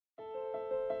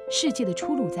世界的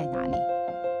出路在哪里？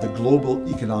 The global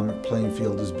economic playing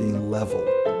field is being leveled.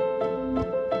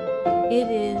 It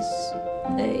is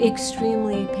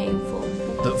extremely painful.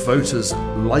 That voters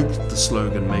liked the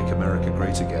slogan "Make America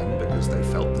Great Again" because they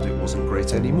felt that it wasn't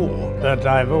great anymore. That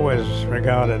I've always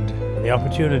regarded the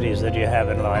opportunities that you have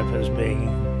in life as being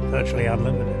virtually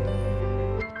unlimited.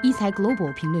 一财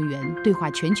Global 评论员对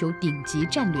话全球顶级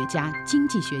战略家、经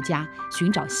济学家，寻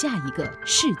找下一个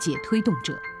世界推动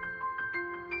者。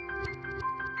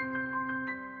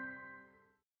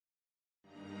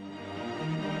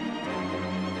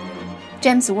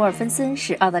詹姆斯·沃尔芬森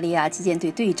是澳大利亚击剑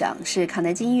队队长，是卡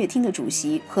耐基音乐厅的主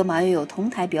席，和马友友同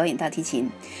台表演大提琴。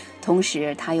同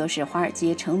时，他又是华尔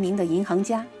街成名的银行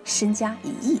家，身家以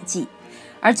亿计。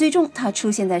而最终，他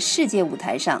出现在世界舞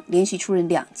台上，连续出任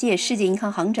2届世界银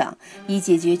行行长，以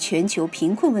解决全球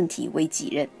贫困问题为己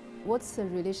任。What's the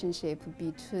relationship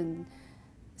between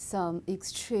some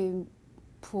extreme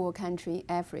poor country in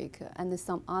Africa and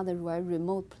some other very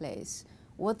remote place?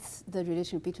 What's the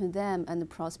relationship between them and the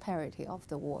prosperity of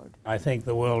the world? I think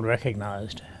the world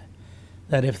recognized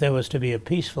that if there was to be a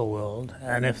peaceful world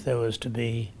and if there was to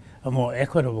be a more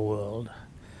equitable world,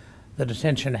 that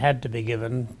attention had to be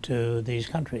given to these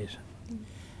countries.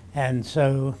 And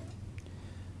so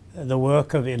the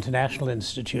work of international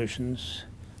institutions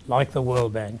like the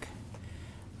World Bank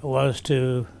was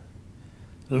to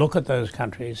look at those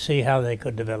countries, see how they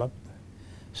could develop,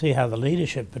 see how the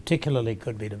leadership particularly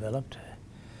could be developed,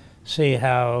 see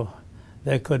how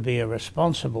there could be a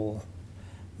responsible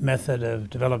method of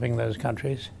developing those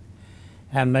countries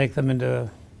and make them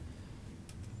into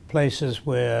places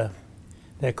where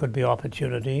there could be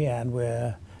opportunity and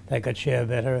where they could share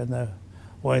better in the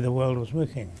way the world was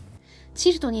working.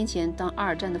 70多年前，当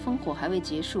2战的烽火还未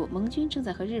结束，盟军正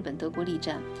在和日本、德国力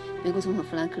战，美国总统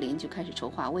富兰克林就开始筹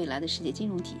划未来的世界金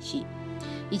融体系。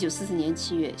1944年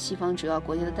7月，西方主要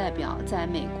国家的代表在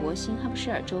美国新罕布什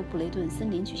尔州布雷顿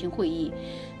森林举行会议，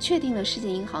确定了世界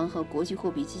银行和国际货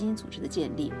币基金组织的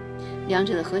建立。两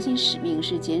者的核心使命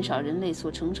是减少人类所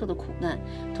承受的苦难，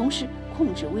同时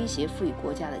控制威胁富裕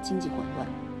国家的经济混乱。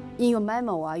In your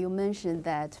memoir, you mentioned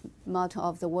that motto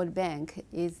of the World Bank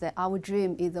is that our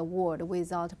dream is a world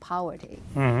without poverty.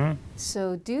 Mm-hmm.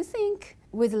 So do you think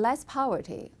with less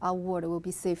poverty, our world will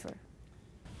be safer?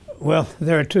 Well,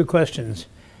 there are two questions.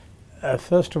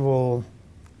 First of all,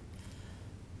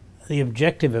 the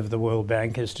objective of the World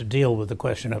Bank is to deal with the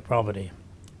question of poverty.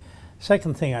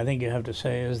 Second thing I think you have to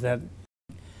say is that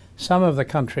some of the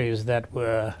countries that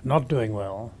were not doing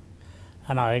well,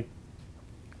 and I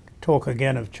talk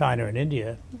again of China and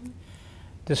India,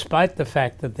 despite the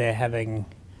fact that they're having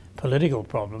political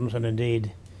problems, and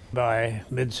indeed by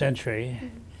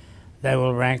mid-century they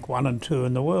will rank 1 and 2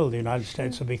 in the world. The United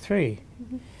States will be 3.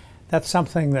 That's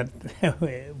something that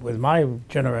with my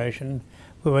generation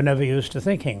we were never used to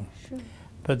thinking.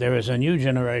 But there is a new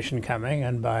generation coming,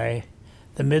 and by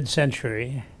the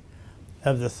mid-century,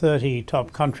 of the 30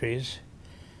 top countries,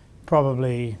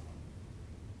 probably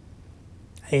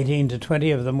 18 to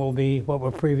 20 of them will be what were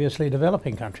previously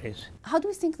developing countries. How do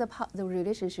you think the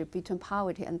relationship between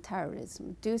poverty and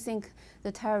terrorism? Do you think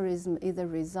the terrorism is a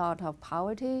result of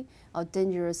poverty or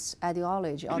dangerous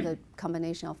ideology or the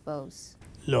combination of both?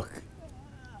 Look,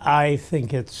 I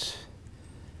think it's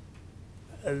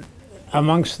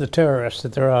amongst the terrorists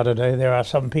that there are today, there are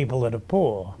some people that are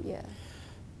poor. Yeah.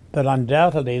 But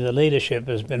undoubtedly the leadership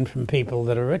has been from people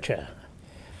that are richer.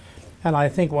 And I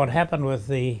think what happened with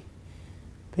the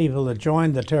people that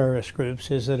joined the terrorist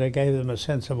groups is that it gave them a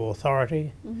sense of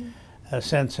authority, a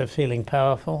sense of feeling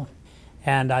powerful.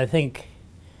 And I think,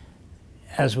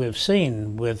 as we've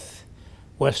seen with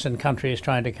Western countries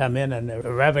trying to come in and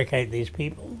eradicate these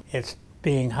people, it's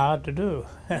being hard to do.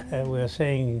 We're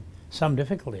seeing some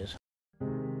difficulties.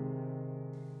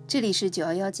 这里是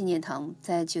911纪念堂。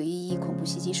在911恐怖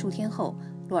袭击数天后，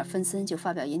洛尔芬森就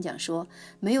发表演讲说，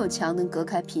没有墙能隔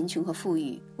开贫穷和富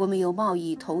裕，我们由贸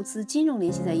易、投资、金融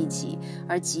联系在一起，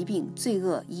而疾病、罪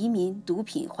恶、移民、毒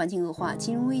品、环境恶化、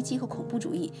金融危机和恐怖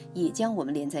主义也将我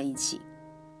们连在一起。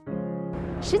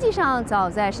实际上，早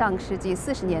在上世纪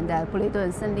40年代，布雷顿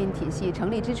森林体系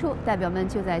成立之初，代表们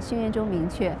就在宣言中明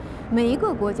确，每一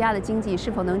个国家的经济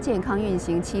是否能健康运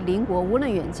行，其邻国无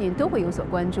论远近都会有所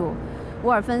关注。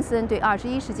沃尔芬森对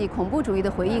21世纪恐怖主义的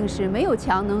回应是：没有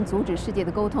墙能阻止世界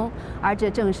的沟通，而这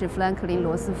正是富兰克林·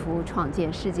罗斯福创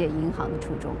建世界银行的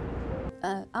初衷。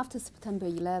After September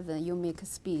 11, you make a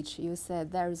speech. You said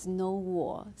there is no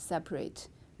war separate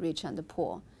rich and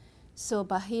poor. So,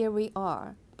 but here we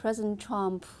are. President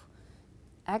Trump,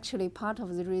 actually part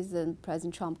of the reason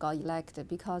President Trump got elected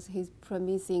because he's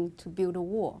promising to build a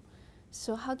wall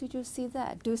So how did you see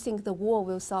that? Do you think the wall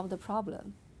will solve the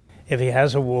problem? If he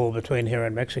has a wall between here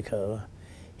and Mexico,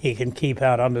 he can keep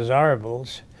out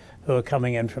undesirables who are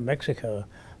coming in from Mexico.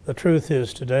 The truth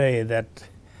is today that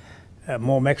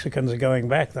more Mexicans are going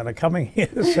back than are coming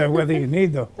here, so whether you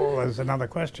need the wall is another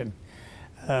question.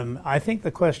 I think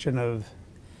the question of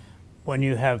when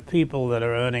you have people that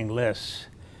are earning less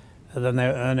than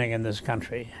they're earning in this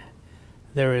country,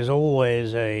 there is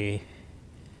always a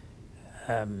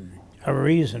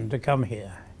reason to come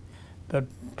here. But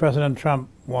President Trump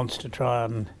wants to try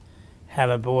and have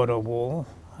a border wall.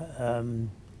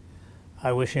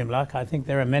 I wish him luck. I think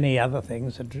there are many other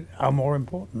things that are more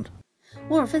important.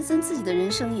 沃尔芬森自己的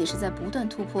人生也是在不断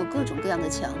突破各种各样的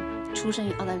墙。出生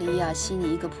于澳大利亚悉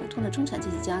尼一个普通的中产阶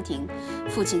级家庭，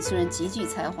父亲虽然极具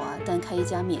才华，但开一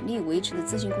家勉力维持的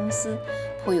咨询公司，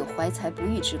颇有怀才不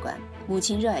遇之感。母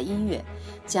亲热爱音乐，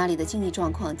家里的经济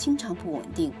状况经常不稳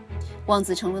定。望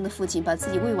子成龙的父亲把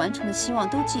自己未完成的希望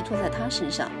都寄托在他身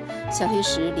上。小学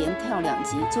时连跳2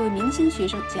级，作为明星学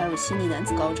生加入悉尼男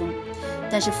子高中。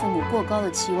但是父母过高的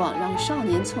期望让少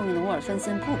年聪明的沃尔芬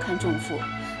森不堪重负。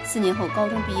4年后高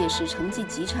中毕业时成绩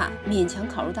极差，勉强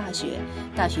考入大学。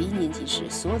大学1年级时，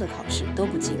所有的考试都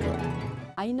不及格。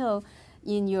I know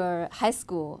in your high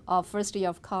school or first year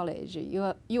of college,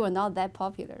 you were not that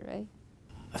popular, right?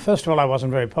 First of all, I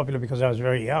wasn't very popular because I was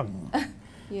very young.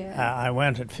 Yeah. I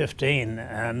went at 15,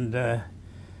 and to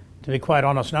be quite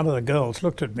honest, none of the girls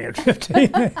looked at me at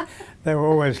 15. They were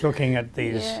always looking at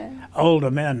these older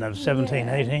men of 17,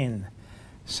 18.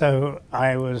 So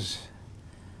I was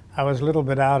a little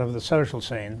bit out of the social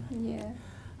scene. Yeah.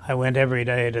 I went every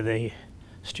day to the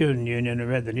student union and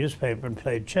read the newspaper and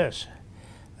played chess.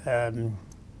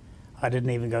 I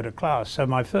didn't even go to class, so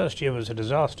my first year was a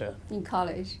disaster. In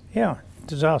college? Yeah,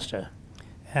 disaster.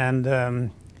 And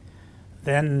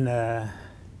then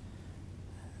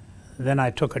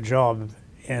I took a job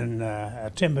in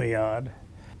a timber yard,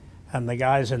 and the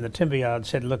guys in the timber yard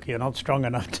said, look, you're not strong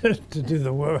enough to do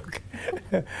the work.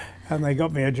 And they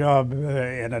got me a job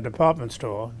in a department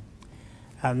store.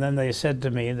 And then they said to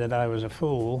me that I was a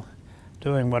fool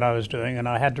doing what I was doing, and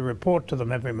I had to report to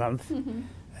them every month. Mm-hmm.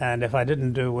 And if I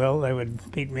didn't do well, they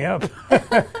would beat me up.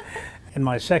 In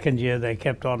my second year, they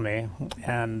kept on me,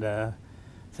 and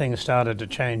things started to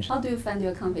change. How do you find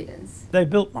your confidence? They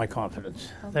built my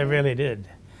confidence. Okay. They really did.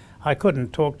 I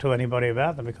couldn't talk to anybody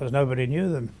about them because nobody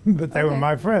knew them, but they were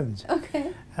my friends.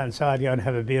 Okay. And so I'd go and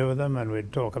have a beer with them, and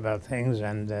we'd talk about things,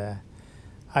 and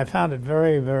I found it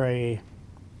very, very,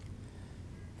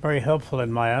 very helpful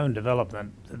in my own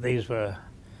development that these were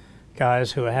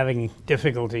guys who were having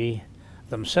difficulty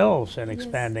themselves in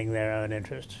expanding their own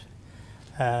interests.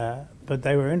 But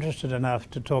they were interested enough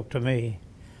to talk to me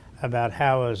about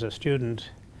how, as a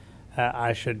student,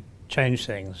 I should change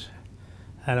things.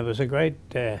 And it was a great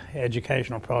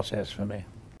educational process for me.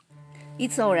 一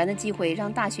次偶然的机会，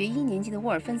让大学1年级的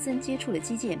沃尔芬森接触了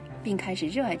击剑，并开始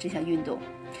热爱这项运动。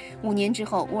5年之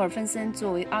后，沃尔芬森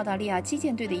作为澳大利亚击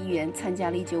剑队的一员，参加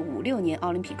了1956年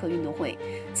奥林匹克运动会。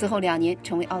此后2年，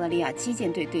成为澳大利亚击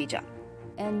剑队队长。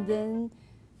And then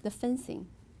the fencing.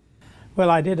 Well,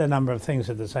 I did a number of things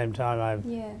at the same time.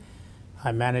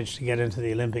 I managed to get into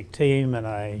the Olympic team, and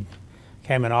I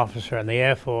became an officer in the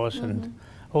Air Force, and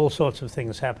all sorts of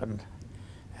things happened,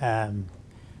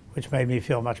 which made me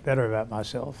feel much better about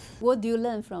myself. What do you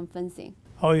learn from fencing?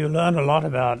 Oh, you learn a lot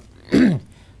about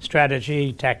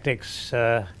strategy, tactics,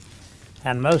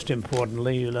 and most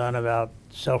importantly, you learn about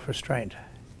self-restraint.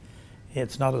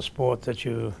 It's not a sport that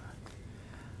you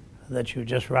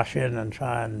just rush in and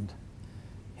try and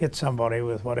hit somebody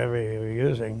with whatever you're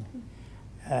using.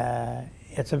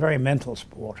 It's a very mental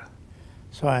sport,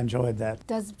 so I enjoyed that.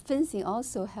 Does fencing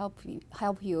also help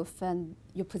you find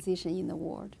your position in the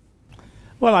world?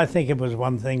 Well, I think it was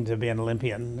one thing to be an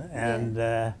Olympian, and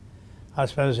I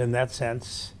suppose in that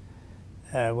sense,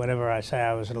 whenever I say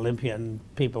I was an Olympian,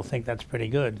 people think that's pretty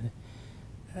good.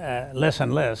 Less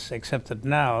and less, except that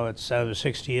now it's over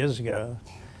 60 years ago.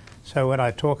 So when I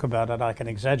talk about it, I can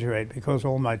exaggerate because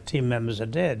all my team members are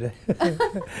dead.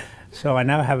 So I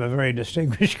now have a very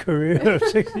distinguished career of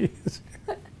 60 years.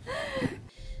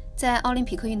 在奥林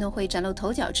匹克运动会崭露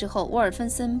头角之后，沃尔芬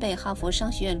森被哈佛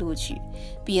商学院录取。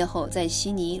毕业后，在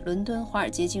悉尼、伦敦、华尔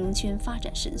街金融圈发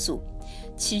展神速。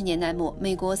70年代末，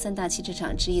美国3大汽车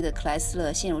厂之一的克莱斯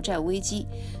勒陷入债务危机，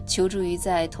求助于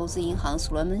在投资银行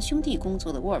所罗门兄弟工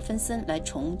作的沃尔芬森来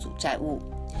重组债务。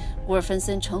沃尔芬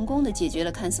森成功地解决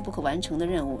了看似不可完成的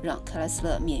任务，让克莱斯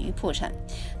勒免于破产。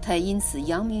他也因此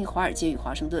扬名于华尔街与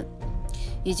华盛顿。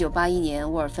1981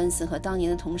年，沃尔芬森和当年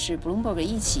的同事布隆伯格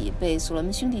一起被所罗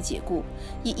门兄弟解雇，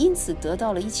也因此得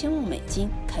到了1000万美金，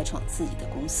开创自己的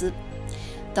公司。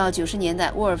到90年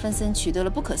代，沃尔芬森取得了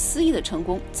不可思议的成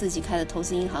功，自己开的投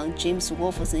资银行 James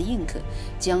Wolfensohn Inc.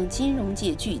 将金融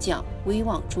界巨匠、威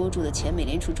望卓著的前美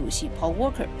联储主席 Paul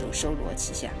Volcker 都收罗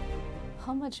旗下。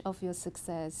How much of your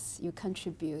success you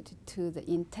contribute to the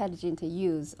intelligent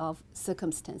use of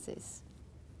circumstances?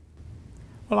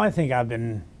 Well, I think I've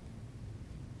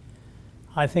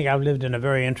lived in a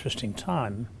very interesting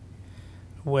time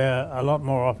where a lot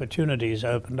more opportunities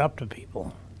opened up to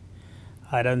people.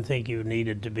 I don't think you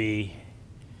needed to be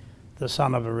the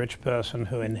son of a rich person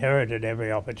who inherited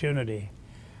every opportunity.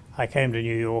 I came to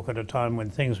New York at a time when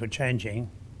things were changing,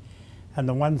 and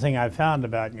the one thing I found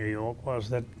about New York was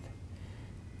that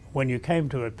when you came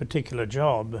to a particular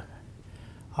job,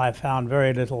 I found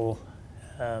very little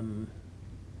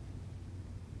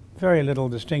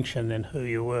distinction in who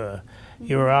you were.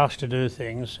 You were asked to do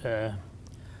things. I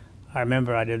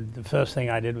remember the first thing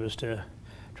I did was to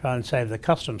try and save the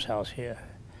customs house here.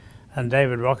 And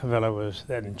David Rockefeller was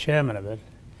then chairman of it.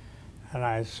 And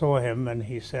I saw him and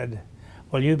he said,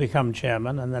 well, you become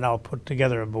chairman and then I'll put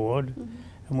together a board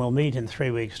and we'll meet in 3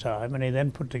 weeks' time. And he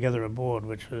then put together a board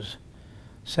which was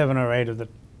 7 or 8 of the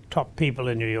top people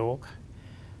in New York.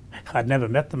 I'd never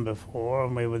met them before,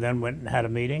 and we then went and had a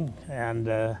meeting, and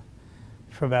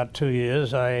for about 2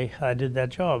 years I did that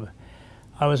job.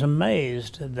 I was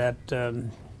amazed that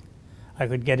I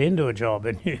could get into a job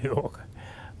in New York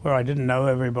where I didn't know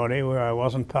everybody, where I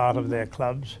wasn't part of their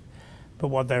clubs, but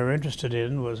what they were interested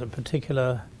in was a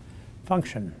particular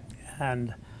function,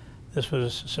 and this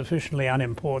was sufficiently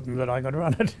unimportant that I could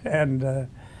run it, and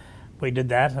we did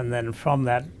that, and then from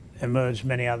that emerged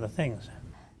many other things.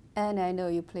 And I know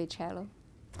you play cello.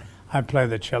 I play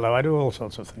the cello, I do all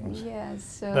sorts of things. Yes.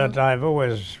 So But I've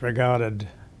always regarded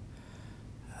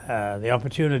the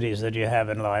opportunities that you have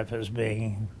in life as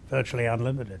being virtually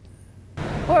unlimited.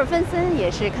 沃尔芬森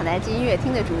也是卡耐基音乐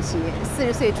厅的主席。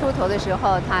40岁出头的时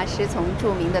候，他师从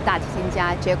著名的大提琴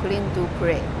家 Jacqueline du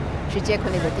Pré， 是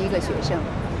Jacqueline 的第一个学生。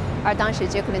而当时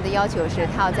Jacqueline 的要求是，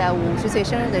他要在50岁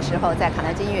生日的时候在卡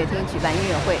耐基音乐厅举办音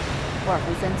乐会。沃尔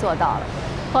芬森做到了。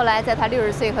后来在他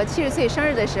60岁和70岁生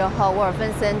日的时候，沃尔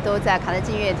芬森都在卡耐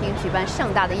基音乐厅举办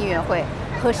盛大的音乐会，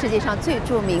和世界上最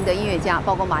著名的音乐家，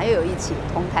包括马友友一起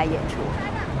同台演出。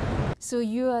So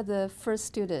you are the first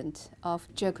student of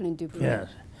Jacqueline du Pré. Yes,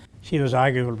 she was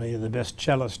arguably the best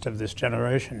cellist of this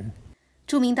generation.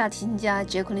 著名大提琴家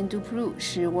Jacqueline du Pré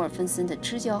是沃尔芬森的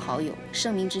知交好友。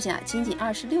盛名之下，仅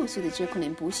26岁的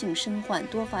Jacqueline 不幸身患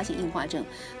多发性硬化症，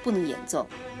不能演奏。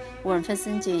沃尔芬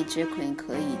森建议 Jacqueline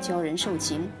可以教人授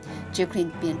琴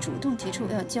 ，Jacqueline 便主动提出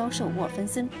要教授沃尔芬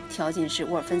森，条件是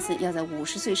沃尔芬森要在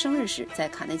50岁生日时在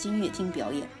卡耐基音乐厅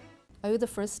表演。Are you the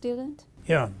first student?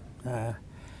 Yeah,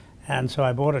 and so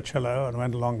I bought a cello and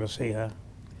went along to see her.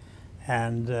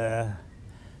 And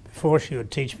before she would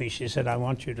teach me, she said, I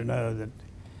want you to know that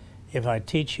if I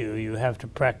teach you, you have to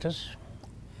practice.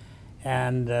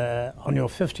 And on your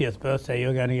 50th birthday,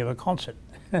 you're going to give a concert.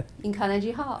 In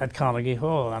Carnegie Hall. At Carnegie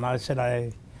Hall. And I said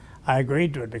I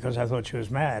agreed to it because I thought she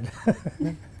was mad.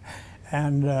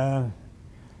 And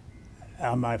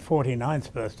on my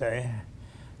 49th birthday,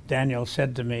 Daniel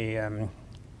said to me, are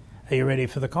you ready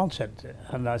for the concert?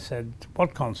 And I said,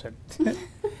 what concert?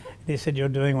 He said, you're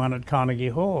doing one at Carnegie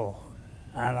Hall.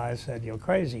 And I said, you're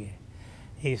crazy.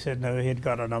 He said, no, he'd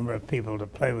got a number of people to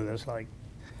play with us, like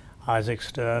Isaac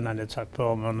Stern and Itzhak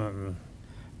Perlman and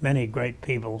many great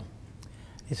people.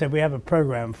 He said, we have a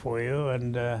program for you.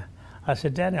 And I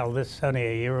said, Daniel, this is only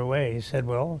a year away. He said,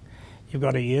 well, you've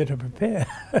got a year to prepare.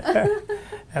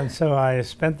 And so I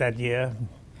spent that year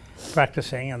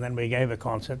practicing, and then we gave a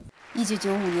concert.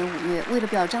 1995年5月，为了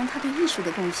表彰他对艺术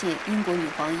的贡献，英国女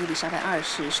皇伊丽莎白2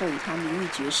世授予他名誉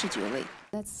爵士爵位。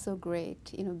That's so great,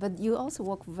 but you also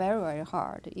work very, very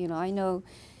hard. I know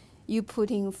you put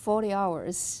in 40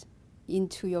 hours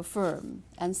into your firm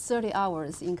and 30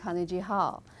 hours in Carnegie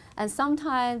Hall. And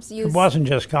sometimes you... It wasn't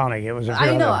just Carnegie, it was a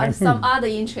few I know, other and things. some other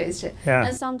interests. Yeah.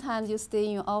 And sometimes you stay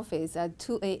in your office at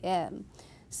 2 a.m.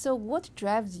 So what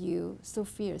drives you so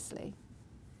fiercely?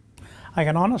 I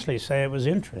can honestly say it was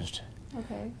interest.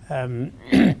 Okay.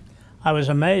 I was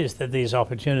amazed that these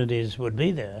opportunities would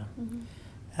be there.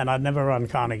 And I'd never run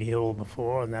Carnegie Hall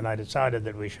before, and then I decided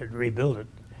that we should rebuild it.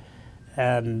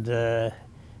 And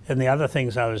the other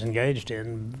things I was engaged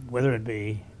in, whether it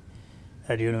be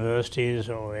at universities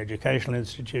or educational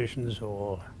institutions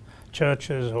or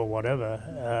churches or whatever,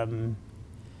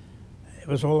 it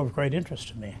was all of great interest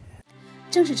to me.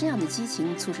 正是这样的激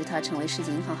情促使他成为世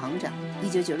界银行行长。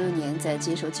1996年，在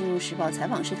接受《金融时报》采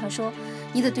访时，他说：“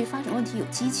你得对发展问题有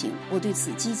激情，我对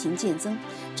此激情渐增，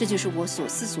这就是我所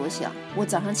思所想。我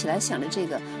早上起来想着这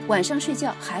个，晚上睡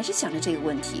觉还是想着这个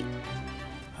问题。”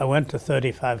 I went to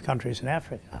 35 countries in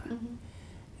Africa.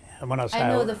 And when I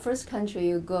know the first country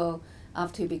you go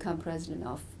after you become president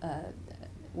of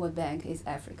World Bank is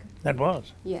Africa. That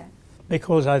was. Yeah.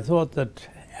 Because I thought that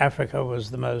Africa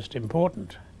was the most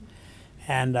important.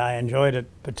 And I enjoyed it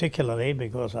particularly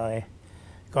because I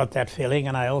got that feeling,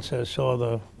 and I also saw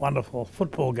the wonderful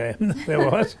football game that there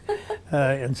was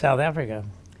in South Africa.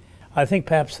 I think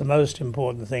perhaps the most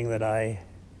important thing that I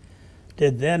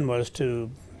did then was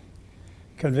to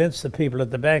convince the people at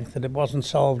the bank that it wasn't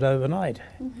solved overnight,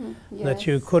 that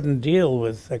you couldn't deal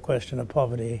with the question of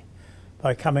poverty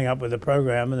by coming up with a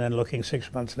program and then looking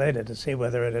 6 months later to see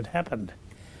whether it had happened.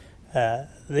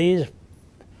 These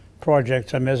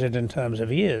projects are measured in terms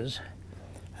of years,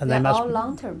 and They're they must all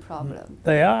long-term problems.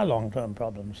 They are long-term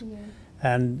problems, Yeah.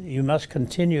 and you must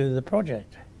continue the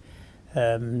project.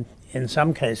 In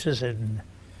some cases, in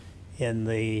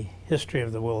the history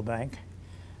of the World Bank,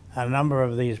 a number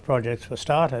of these projects were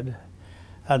started,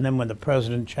 and then when the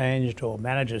president changed or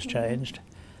managers changed,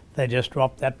 they just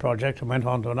dropped that project and went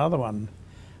on to another one,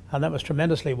 and that was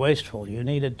tremendously wasteful. You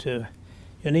need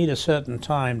a certain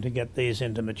time to get these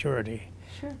into maturity,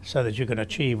 Sure. so that you can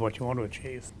achieve what you want to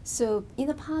achieve. So in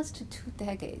the past 2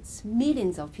 decades,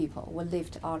 millions of people were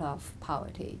lifted out of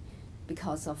poverty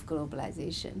because of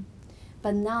globalization.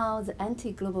 But now the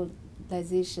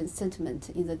anti-globalization sentiment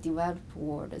in the developed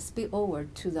world spill over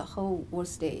to the whole world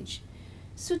stage.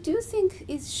 So do you think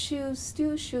it should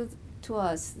still show to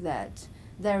us that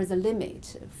there is a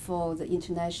limit for the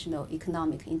international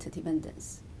economic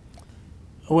interdependence?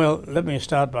 Well, let me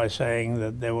start by saying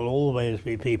that there will always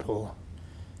be people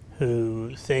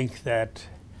who think that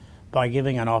by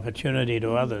giving an opportunity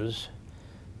to others,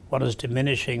 what is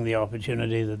diminishing the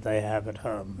opportunity that they have at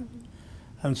home.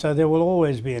 And so there will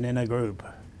always be an inner group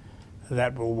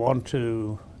that will want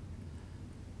to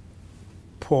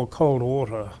pour cold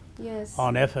water Yes.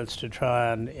 on efforts to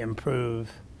try and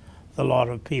improve the lot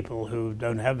of people who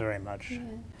don't have very much. Yeah.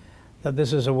 That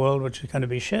this is a world which is going to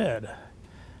be shared.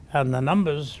 And the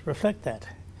numbers reflect that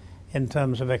in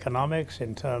terms of economics,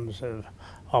 in terms of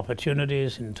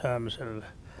opportunities, in terms of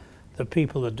the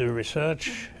people that do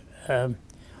research.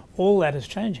 All that is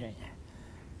changing.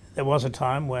 There was a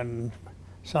time when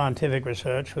scientific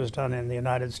research was done in the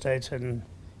United States and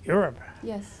Europe.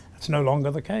 Yes. It's no longer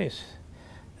the case.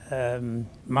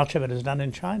 Much of it is done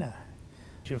in China.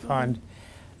 You find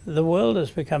the world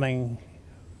is becoming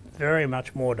very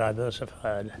much more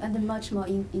diversified. And much more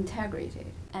integrated.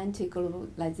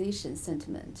 Anti-globalization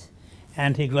sentiment.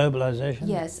 Anti-globalization?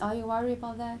 Yes. Are you worried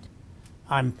about that?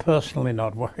 I'm personally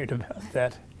not worried about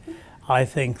that. I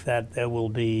think that there will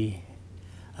be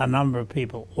a number of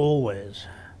people always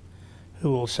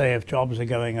who will say if jobs are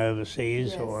going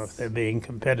overseas or if they're being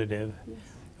competitive,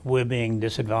 we're being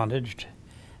disadvantaged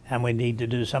and we need to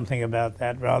do something about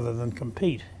that rather than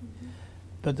compete.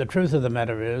 But the truth of the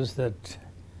matter is that,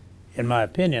 in my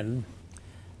opinion,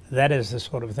 that is the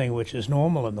sort of thing which is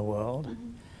normal in the world.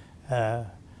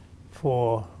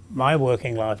 For my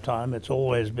working lifetime, it's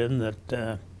always been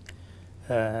that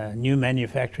new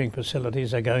manufacturing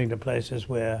facilities are going to places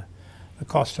where the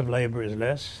cost of labor is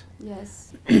less.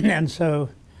 Yes. And so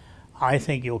I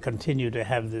think you'll continue to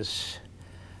have this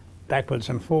backwards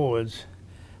and forwards.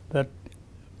 But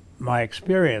my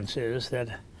experience is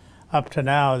that up to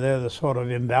now, they're the sort of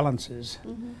imbalances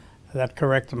that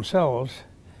correct themselves.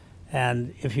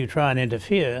 And if you try and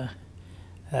interfere,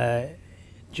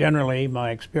 generally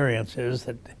my experience is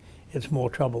that it's more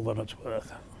trouble than it's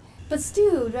worth. But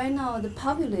still, right now, the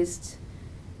populist,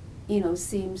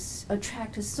 seems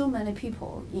attract so many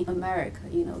people in America.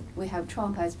 We have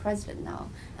Trump as president now,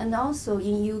 and also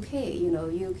in UK.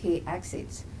 UK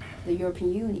exits the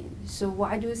European Union. So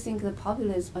why do you think the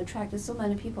populists attract so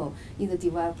many people in the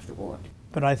developed world?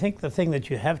 But I think the thing that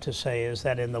you have to say is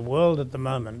that in the world at the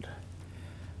moment,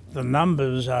 the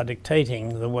numbers are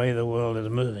dictating the way the world is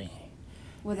moving.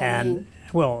 What do you mean?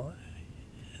 Well,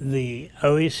 the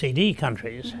OECD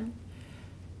countries,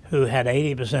 who had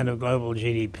 80% of global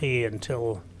GDP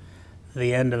until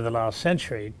the end of the last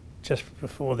century, just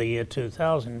before the year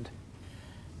 2000,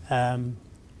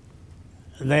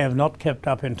 they have not kept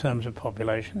up in terms of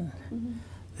population.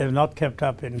 They've not kept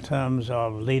up in terms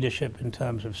of leadership, in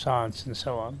terms of science and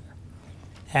so on.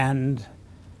 And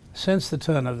since the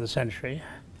turn of the century,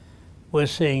 we're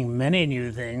seeing many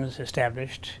new things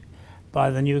established by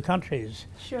the new countries.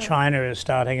 Sure. China is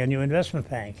starting a new investment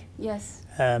bank. Yes.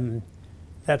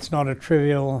 That's not a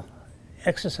trivial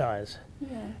exercise.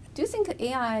 Yeah. Do you think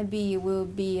AIIB will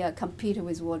be compete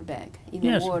with World Bank in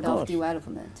Yes, the world of of course.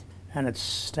 development? And it's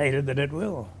stated that it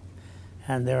will.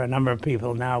 And there are a number of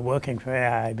people now working for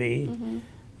AIIB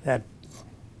that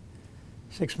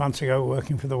 6 months ago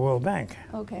working for the World Bank.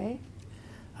 Okay.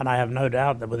 And I have no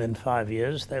doubt that within 5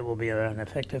 years they will be an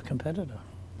effective competitor.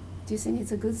 Do you think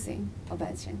it's a good thing, or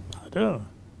bad thing? I do.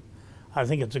 I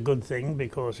think it's a good thing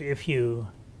because if you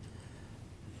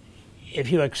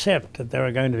accept that there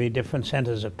are going to be different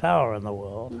centers of power in the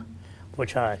world,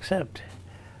 which I accept,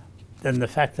 then the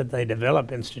fact that they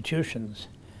develop institutions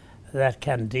that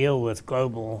can deal with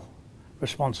global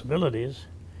responsibilities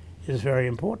is very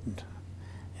important.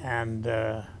 And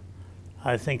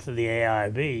I think that the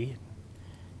AIIB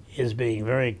is being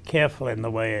very careful in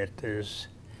the way it is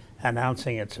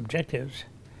announcing its objectives,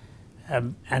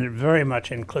 and it very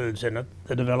much includes in it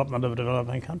the development of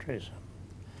developing countries.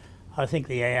 I think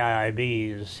the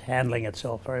AIIB is handling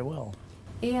itself very well.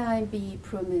 AIIB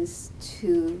promised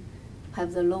to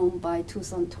have the loan by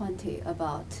 2020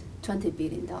 about $20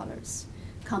 billion.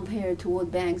 Compared to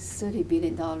World Bank's $30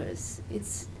 billion,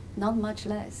 it's not much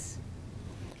less.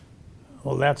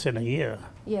 Well, that's in a year.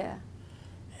 Yeah.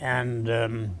 And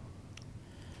 $20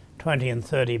 and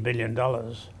 $30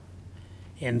 billion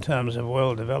in terms of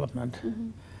world development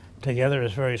together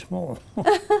is very small.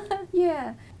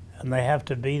 Yeah. And they have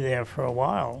to be there for a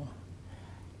while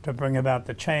to bring about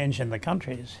the change in the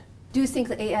countries. Do you think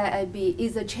the AIIB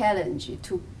is a challenge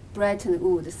to Bretton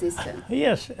Woods system?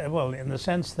 Yes, well, in the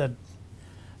sense that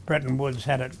Bretton Woods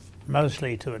had it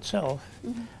mostly to itself,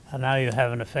 and now you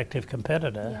have an effective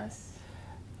competitor. Yes.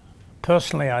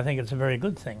 Personally, I think it's a very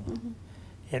good thing.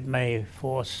 It may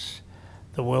force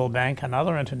the World Bank and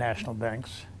other international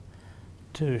banks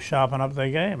to sharpen up their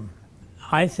game.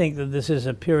 I think that this is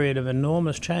a period of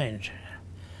enormous change.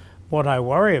 What I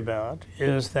worry about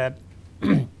is that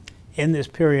in this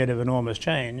period of enormous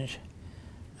change,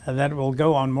 that will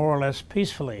go on more or less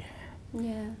peacefully.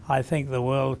 Yeah. I think the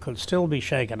world could still be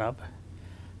shaken up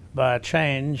by a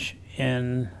change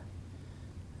in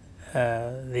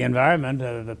the environment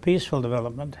of a peaceful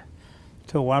development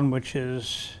to one which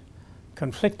is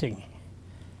conflicting.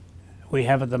 We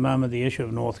have at the moment the issue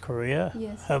of North Korea.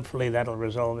 Yes. Hopefully that'll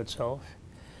resolve itself.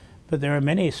 But there are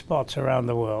many spots around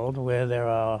the world where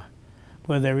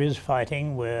there is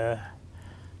fighting, where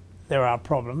there are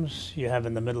problems. You have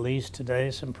in the Middle East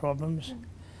today some problems.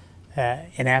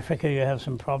 In Africa you have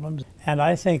some problems. And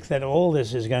I think that all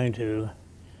this is going to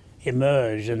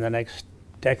emerge in the next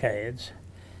decades,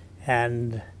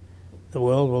 and the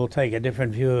world will take a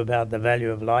different view about the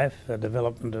value of life, the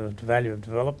development of the value of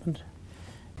development.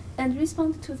 And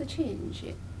respond to the change,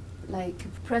 like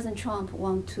President Trump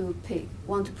want to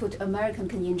put American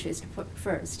interest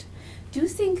first. Do you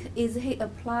think is he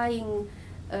applying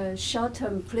a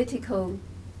short-term political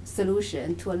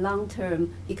solution to a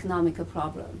long-term economic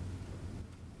problem?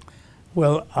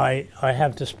 Well, I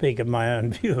have to speak of my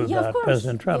own view about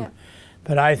President Trump. Yeah.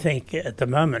 But I think at the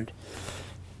moment,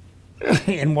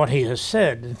 in what he has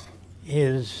said,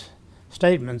 his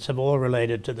statements have all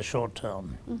related to the short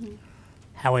term.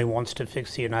 How he wants to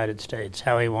fix the United States,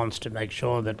 how he wants to make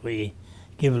sure that we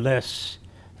give less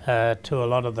to a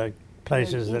lot of the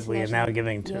places that we are now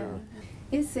giving to.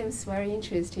 Yeah. It seems very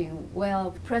interesting.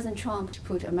 Well, President Trump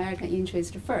put American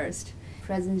interest first.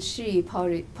 President Xi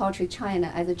portrayed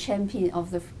China as a champion of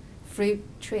the free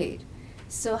trade.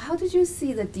 So how did you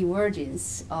see the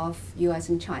divergence of U.S.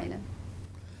 and China?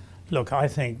 Look, I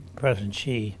think President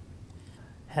Xi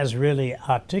has really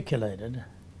articulated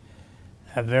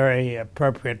a very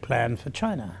appropriate plan for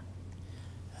China,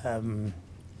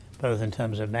 both in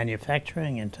terms of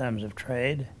manufacturing, in terms of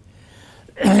trade,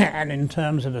 and in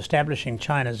terms of establishing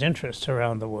China's interests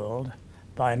around the world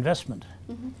by investment.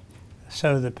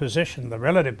 So the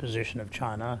relative position of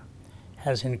China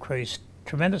has increased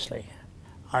tremendously.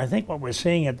 I think what we're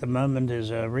seeing at the moment is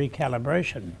a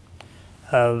recalibration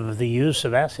of the use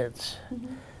of assets.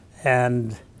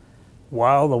 And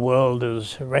while the world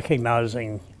is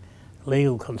recognizing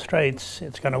legal constraints,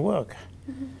 it's going to work.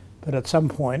 But at some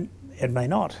point, it may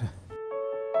not.